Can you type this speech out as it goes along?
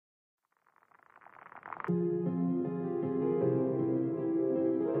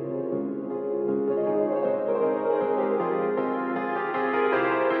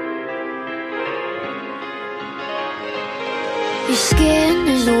Your skin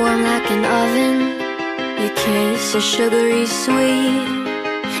is warm like an oven. Your kiss is sugary sweet.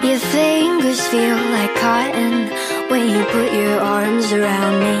 Your fingers feel like cotton when you put your arms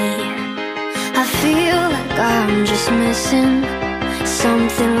around me. I feel like I'm just missing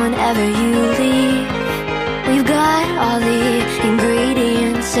something whenever you leave. We've got all the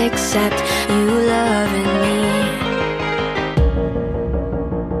ingredients except you loving me.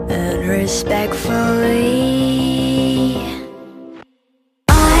 And respectfully,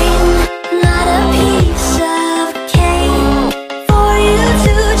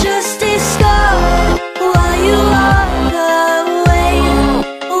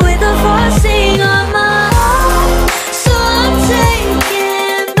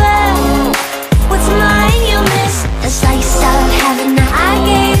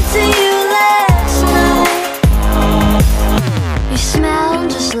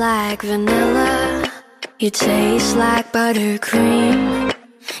 like vanilla, you taste like buttercream.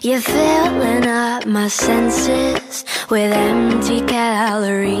 You're filling up my senses with empty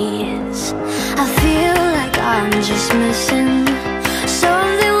calories. I feel like I'm just missing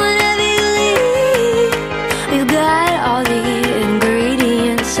something whenever you leave. We've got all the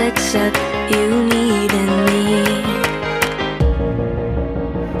ingredients except you needing me.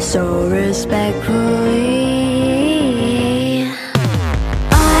 So respectfully,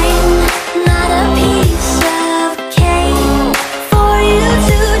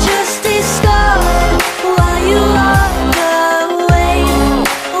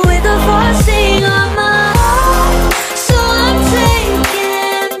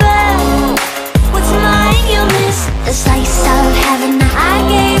 the slice of heaven that I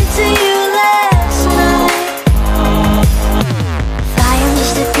gave to you last night. I am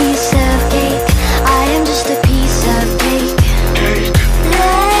just a piece of cake. I am just a piece of cake.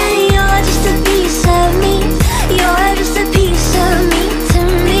 You're just a piece of me. You're just a piece of me to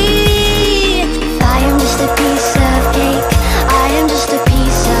me. I am just a piece of cake. I am just a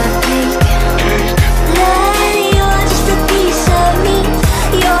piece of cake. You're just a piece of me.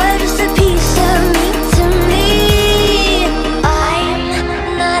 You're just a piece of me to me.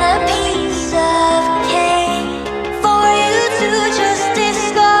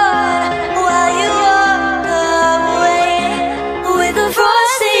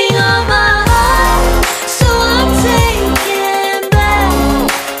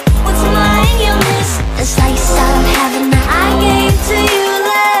 The slice of heaven that I gave to you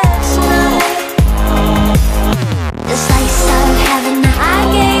last night. The slice of heaven that I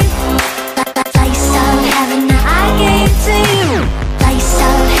gave. The slice of heaven that I gave to you. Slice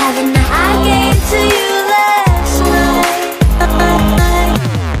of heaven that I gave to you last night.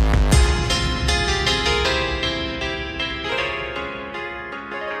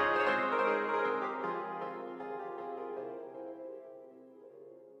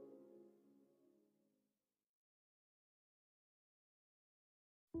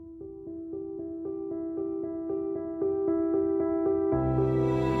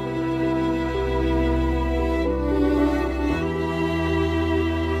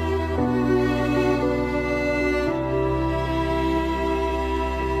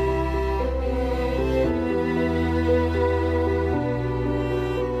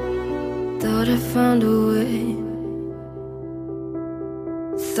 Thought I found a way.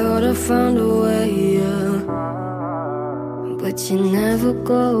 Thought I found a way, yeah. But you never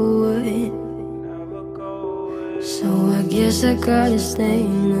go away. So I guess I gotta stay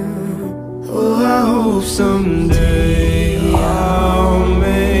now. Oh, I hope someday I'll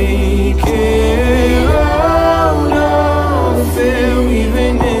make it out of it,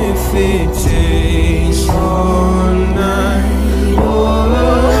 even if it takes all night or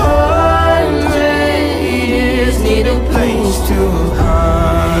 100 years. Need a place to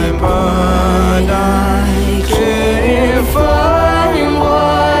hide, but I can't find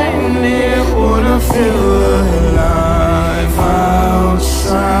one near. Wanna feel alive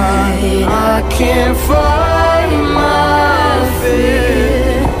outside. I can't find my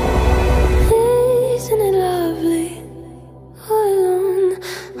fear. Isn't it lovely? All alone,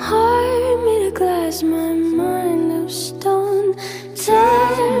 heart made of glass, my mind of stone.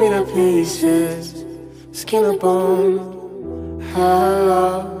 Tear me to pieces, skin and bone. Hello,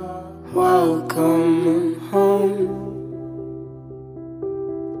 welcome home.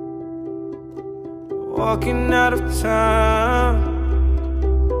 Walking out of town,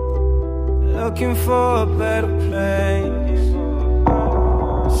 looking for a better place.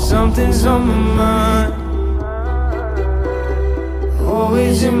 something's on my mind.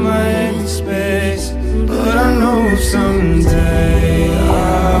 Always in my head space, but I know someday